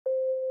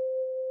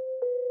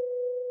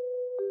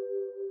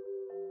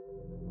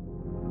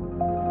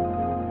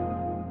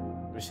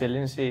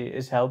resiliency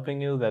is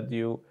helping you, that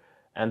you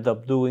end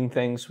up doing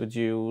things which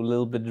you a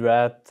little bit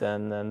dread,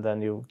 and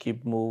then you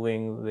keep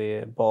moving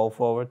the ball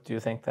forward? Do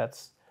you think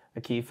that's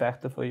a key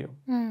factor for you?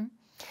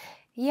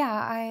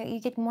 Yeah, you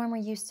get more and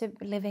more used to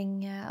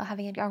living,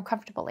 having it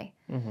uncomfortably.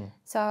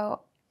 So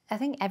I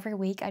think every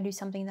week I do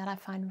something that I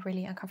find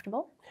really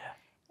uncomfortable. Yeah.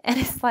 And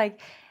it's like,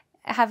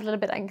 I have a little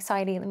bit of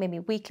anxiety, maybe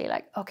weekly,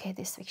 like, okay,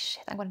 this week,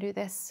 shit, I'm going to do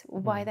this.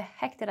 Why the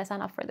heck did I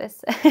sign up for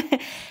this? A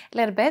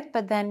little bit,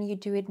 but then you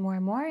do it more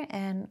and more.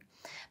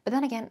 But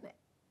then again,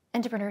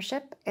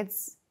 entrepreneurship,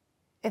 it's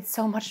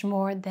so much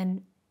more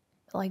than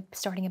like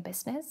starting a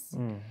business.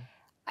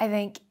 I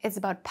think it's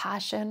about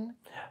passion,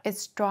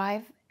 it's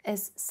drive,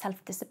 it's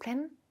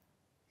self-discipline,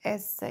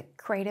 it's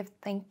creative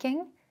thinking,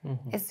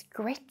 it's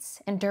grit,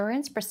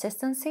 endurance,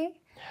 persistency.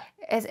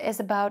 It's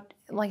about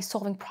like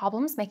solving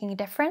problems, making a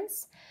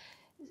difference.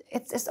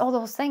 It's all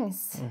those things.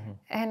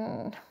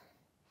 And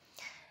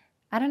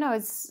I don't know,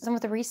 it's some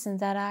of the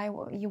reasons that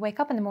you wake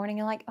up in the morning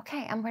and like,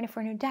 okay, I'm ready for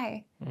a new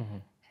day.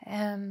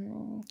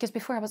 Because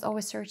before I was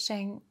always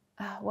searching,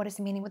 what is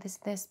the meaning, what is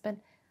this? But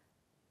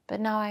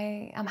now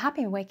I'm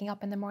happy waking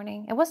up in the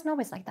morning. It wasn't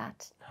always like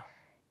that.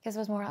 Because it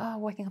was more,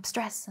 waking up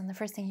stress, and the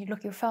first thing you look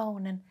at your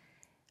phone. And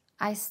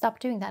I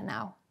stopped doing that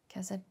now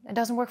because it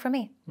doesn't work for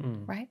me,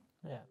 right?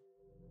 Yeah.